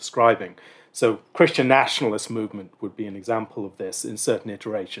what you're describing. So Christian nationalist movement would be an example of this in certain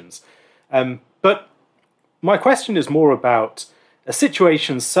iterations. But my question is more about a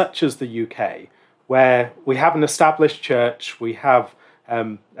situation such as the UK, where we have an established church, we have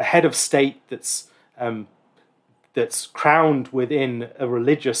a head of state that's crowned within a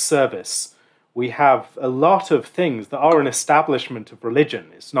religious service. We have a lot of things that are an establishment of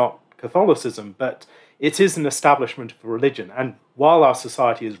religion. It's not Catholicism, but it is an establishment of religion. And while our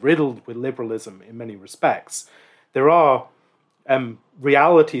society is riddled with liberalism in many respects, there are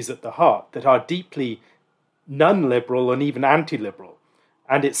realities at the heart that are deeply non-liberal and even anti-liberal.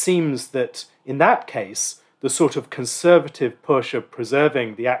 And it seems that in that case, the sort of conservative push of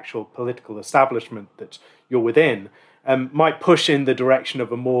preserving the actual political establishment that you're within might push in the direction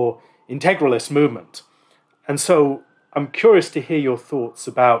of a more integralist movement. And so I'm curious to hear your thoughts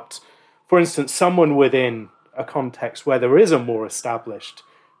about, for instance, someone within a context where there is a more established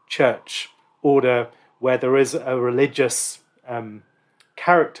church order, where there is a religious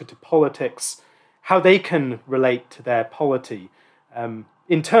character to politics, how they can relate to their polity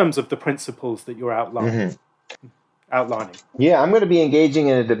in terms of the principles that you're outlining. Yeah, I'm going to be engaging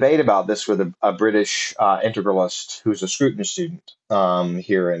in a debate about this with a British integralist who's a Scruton student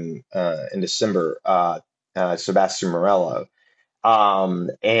here in December, Sebastian Morello. So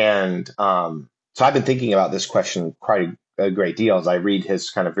I've been thinking about this question quite a great deal as I read his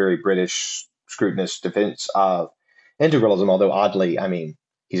kind of very British Scrutonist defense of integralism, although oddly, I mean,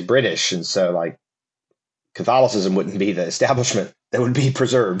 he's British, and so like Catholicism wouldn't be the establishment that would be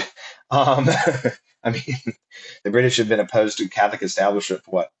preserved. I mean, the British have been opposed to Catholic establishment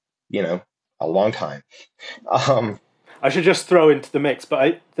for a long time. I should just throw into the mix,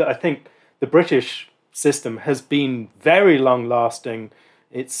 but I think the British system has been very long-lasting.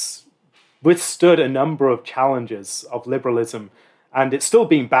 It's withstood a number of challenges of liberalism, and it's still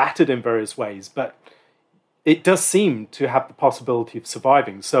being battered in various ways, but it does seem to have the possibility of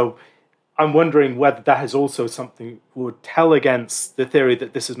surviving. So I'm wondering whether that is also something would tell against the theory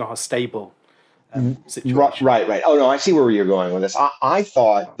that this is not a stable situation. Right. Oh no, I see where you're going with this. I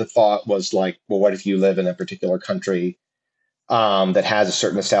thought the thought was like, well, what if you live in a particular country that has a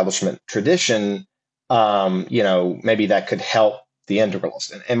certain establishment tradition? Maybe that could help the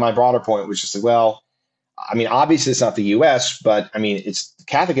integralist. And my broader point was just, well, I mean, obviously it's not the U.S., but I mean, it's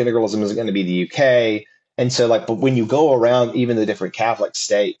Catholic integralism is going to be the U.K. And so, but when you go around even the different Catholic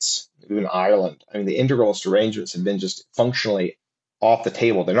states, even Ireland, I mean, the integralist arrangements have been just functionally off the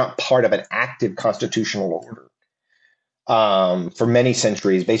table. They're not part of an active constitutional order for many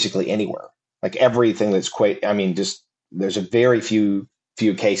centuries, basically anywhere. Like everything that's just there's a very few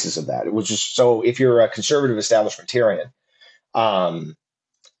cases of that. It was just so if you're a conservative establishmentarian,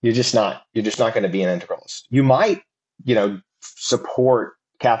 you're just not going to be an integralist. You might, support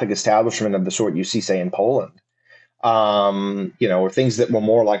Catholic establishment of the sort you see, say, in Poland, or things that were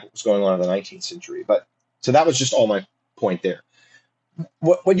more like what was going on in the 19th century. But so that was just all my point there.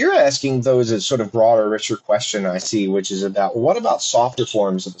 What you're asking, though, is a sort of broader, richer question I see, which is about what about softer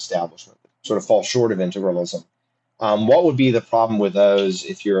forms of establishment that sort of fall short of integralism? What would be the problem with those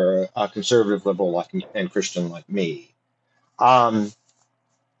if you're a conservative liberal and Christian like me? So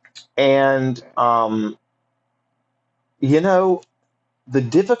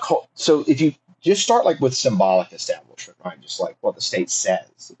if you just start like with symbolic establishment, right? Just like what the state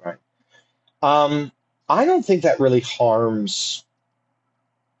says, right? I don't think that really harms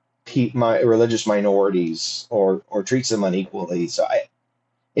my religious minorities or treats them unequally. So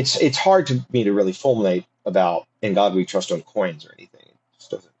it's hard to me to really fulminate about "In God We Trust" on coins or anything. It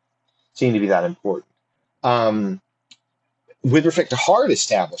just doesn't seem to be that important. With respect to hard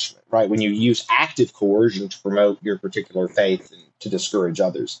establishment, right? When you use active coercion to promote your particular faith and to discourage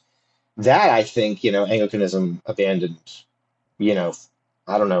others, that I think Anglicanism abandoned. I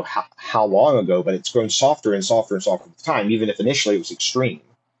don't know how long ago, but it's grown softer and softer and softer with time. Even if initially it was extreme,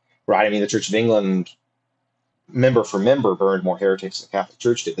 right? I mean, the Church of England, member for member, burned more heretics than the Catholic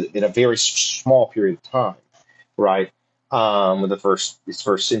Church did in a very small period of time, right? With its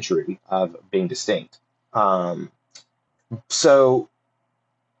first century of being distinct. So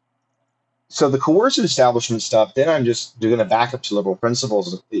the coercive establishment stuff, then I'm just going to back up to liberal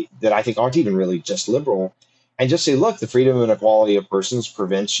principles that I think aren't even really just liberal, and just say, look, the freedom and equality of persons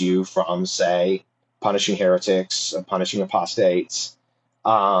prevents you from, say, punishing heretics, punishing apostates,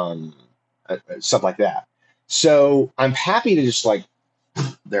 stuff like that. So I'm happy to just like,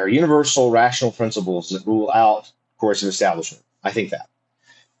 there are universal rational principles that rule out coercive establishment. I think that.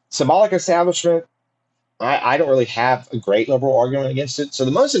 Symbolic establishment, I don't really have a great liberal argument against it. So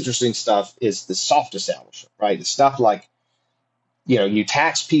the most interesting stuff is the soft establishment, right? The stuff like, you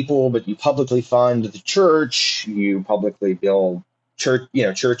tax people, but you publicly fund the church, you publicly build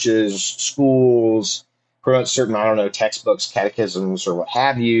churches, schools, promote certain, I don't know, textbooks, catechisms, or what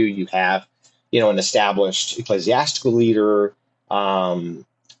have you. You have, an established ecclesiastical leader, and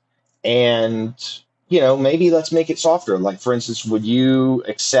maybe let's make it softer. Like, for instance, would you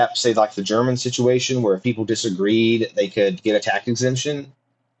accept, say, like the German situation where if people disagreed, they could get a tax exemption?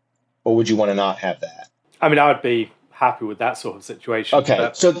 Or would you want to not have that? I mean, I would be happy with that sort of situation. Okay,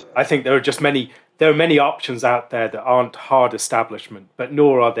 but so I think there are many options out there that aren't hard establishment, but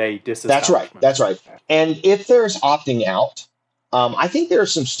nor are they disestablishment. That's right. And if there's opting out, I think there are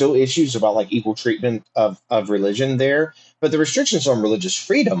some still issues about like equal treatment of religion there, but the restrictions on religious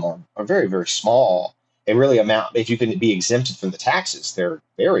freedom are very, very small. They really amount, if you can be exempted from the taxes, they're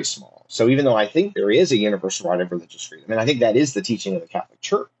very small. So even though I think there is a universal right of religious freedom, and I think that is the teaching of the Catholic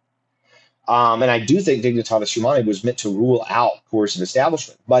Church, and I do think Dignitatis Humanae was meant to rule out coercive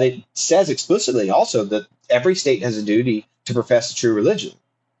establishment, but it says explicitly also that every state has a duty to profess the true religion.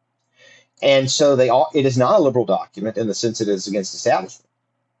 And so it is not a liberal document in the sense it is against establishment.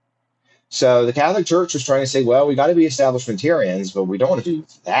 So the Catholic Church was trying to say, well, we got to be establishmentarians, but we don't want to do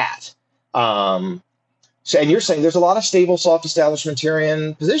that. And you're saying there's a lot of stable, soft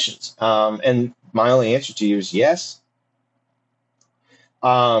establishmentarian positions. And my only answer to you is yes.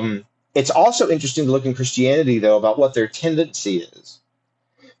 It's also interesting to look in Christianity, though, about what their tendency is.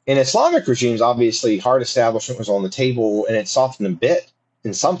 In Islamic regimes, obviously, hard establishment was on the table, and it softened a bit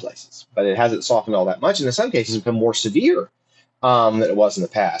in some places, but it hasn't softened all that much. And in some cases, it's become more severe than it was in the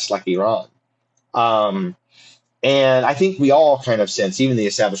past, like Iran. And I think we all kind of sense, even the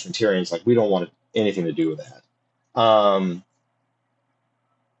establishmentarians, like we don't want anything to do with that.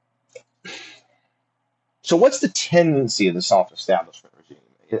 So what's the tendency of the soft establishment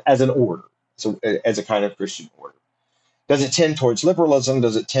regime as an order, so as a kind of Christian order? Does it tend towards liberalism?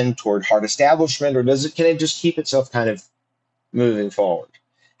 Does it tend toward hard establishment? Or can it just keep itself kind of moving forward?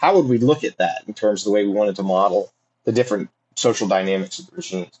 How would we look at that in terms of the way we wanted to model the different social dynamics of the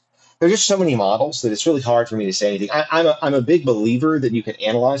regimes? There are just so many models that it's really hard for me to say anything. I'm a big believer that you can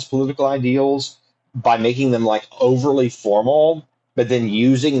analyze political ideals by making them like overly formal, but then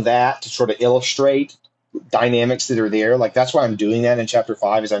using that to sort of illustrate dynamics that are there. Like that's why I'm doing that in chapter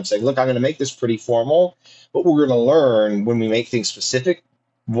 5 is I'm saying, look, I'm going to make this pretty formal, but we're going to learn when we make things specific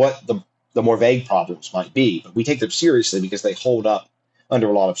what the more vague problems might be. But we take them seriously because they hold up under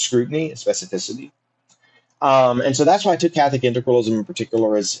a lot of scrutiny and specificity. And so that's why I took Catholic integralism in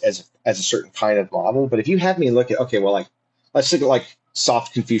particular as a certain kind of model. But if you have me look at, okay, well, like let's look at like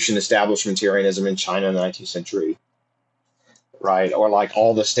soft Confucian establishmentarianism in China in the 19th century, right? Or like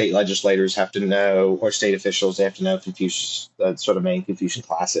all the state legislators have to know, or state officials, they have to know Confucius, the sort of main Confucian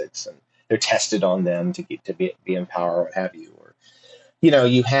classics, and they're tested on them to be in power, or what have you. Or,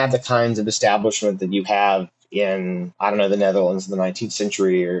 you have the kinds of establishment that you have in, I don't know, the Netherlands in the 19th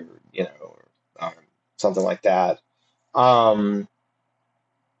century, or, something like that.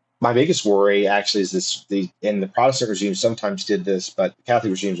 My biggest worry actually is and the Protestant regimes sometimes did this, but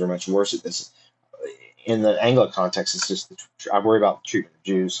Catholic regimes are much worse at this. In the Anglo context, it's just I worry about the treatment of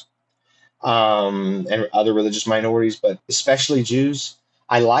Jews and other religious minorities, but especially Jews.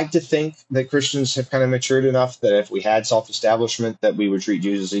 I like to think that Christians have kind of matured enough that if we had soft establishment, that we would treat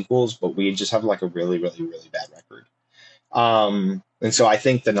Jews as equals, but we just have like a really, really, really bad record. And so I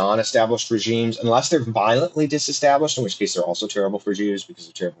think the non-established regimes, unless they're violently disestablished, in which case they're also terrible for Jews because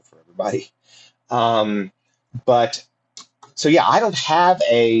they're terrible for everybody. But so, yeah, I don't have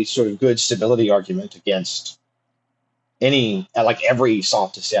a sort of good stability argument against every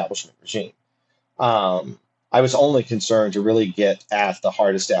soft establishment regime. I was only concerned to really get at the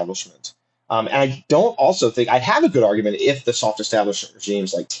hard establishment. And I don't also think I have a good argument if the soft establishment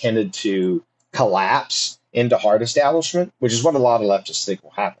regimes like tended to collapse into hard establishment, which is what a lot of leftists think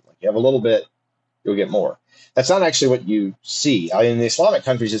will happen. Like you have a little bit, you'll get more. That's not actually what you see. In the Islamic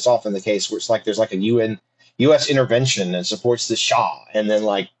countries, it's often the case where it's like there's like a U.S. intervention that supports the Shah, and then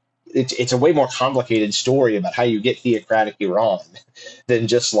like it's a way more complicated story about how you get theocratic Iran than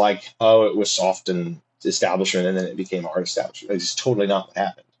just like, oh, it was soft and establishment and then it became hard establishment. It's totally not what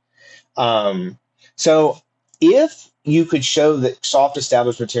happened. So if you could show that soft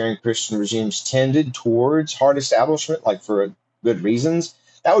establishmentarian Christian regimes tended towards hard establishment, like for good reasons,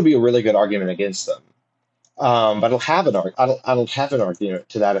 that would be a really good argument against them. But I don't have an argument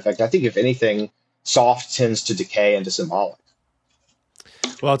to that effect. I think if anything, soft tends to decay into symbolic.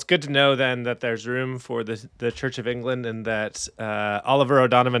 Well, it's good to know then that there's room for the Church of England, and that Oliver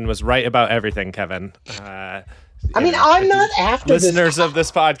O'Donovan was right about everything, Kevin. I'm not after listeners of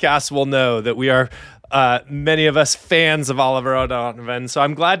this podcast will know that we are many of us fans of Oliver O'Donovan. So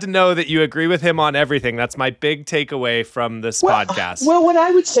I'm glad to know that you agree with him on everything. That's my big takeaway from this podcast. Well, what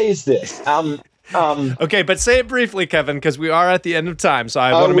I would say is this. Okay, but say it briefly, Kevin, because we are at the end of time. So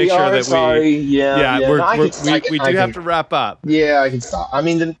I want to make sure that we do have to wrap up. Yeah, I can stop. I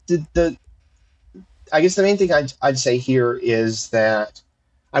mean, I guess the main thing I'd say here is that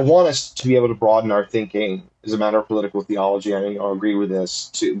I want us to be able to broaden our thinking as a matter of political theology. I think I'll agree with this,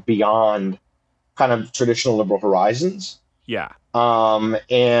 to beyond kind of traditional liberal horizons. Yeah.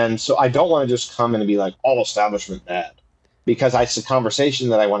 And so I don't want to just come in and be like, all establishment bad, because it's a conversation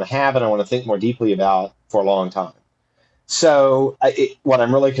that I want to have and I want to think more deeply about for a long time. So what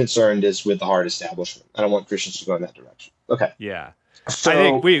I'm really concerned is with the hard establishment. I don't want Christians to go in that direction. Okay. Yeah. I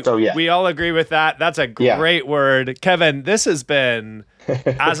think we all agree with that. That's a great word. Kevin, this has been,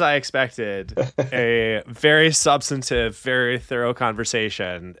 as I expected, a very substantive, very thorough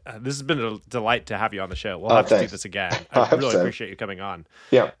conversation. This has been a delight to have you on the show. We'll have to do this again. I really appreciate you coming on.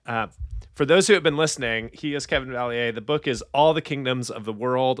 Yeah. For those who have been listening, he is Kevin Vallier. The book is All the Kingdoms of the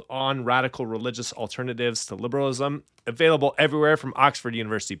World on Radical Religious Alternatives to Liberalism, available everywhere from Oxford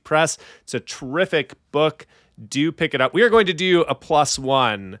University Press. It's a terrific book. Do pick it up. We are going to do a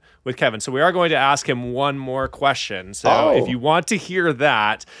 +1 with Kevin. So we are going to ask him one more question. So if you want to hear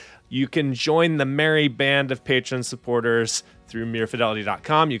that, you can join the merry band of patron supporters through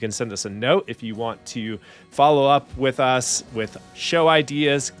merefidelity.com. You can send us a note if you want to follow up with us with show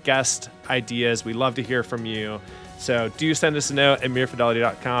ideas, guest ideas. We love to hear from you. So do send us a note at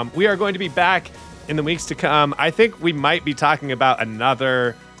merefidelity.com. We are going to be back in the weeks to come. I think we might be talking about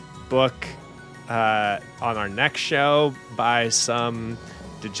another book on our next show by some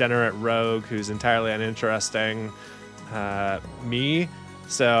degenerate rogue who's entirely uninteresting, me.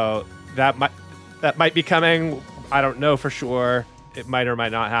 So that might be coming. I don't know for sure. It might or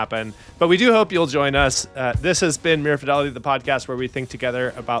might not happen. But we do hope you'll join us. This has been Mere Fidelity, the podcast where we think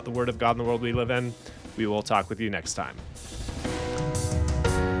together about the Word of God in the world we live in. We will talk with you next time.